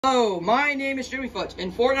Hello, my name is Jimmy Foots.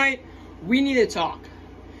 In Fortnite, we need to talk.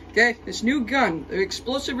 Okay, this new gun, the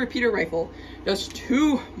explosive repeater rifle, does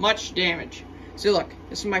too much damage. So look,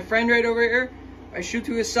 this is my friend right over here. If I shoot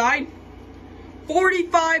to his side,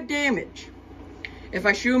 45 damage. If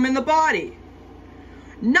I shoot him in the body,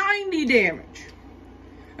 90 damage.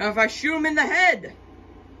 And if I shoot him in the head,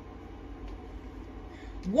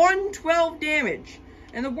 112 damage.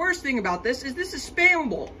 And the worst thing about this is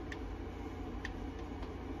spammable.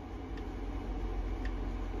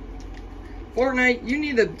 Fortnite, you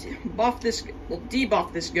need to debuff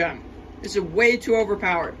this gun. This is way too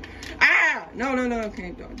overpowered. Ah! No,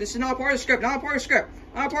 okay, this is not part of the script, not part of the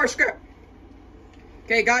script.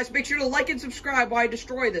 Okay, guys, make sure to like and subscribe while I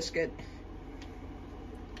destroy this kid.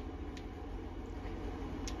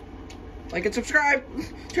 Like and subscribe.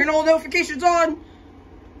 Turn all notifications on.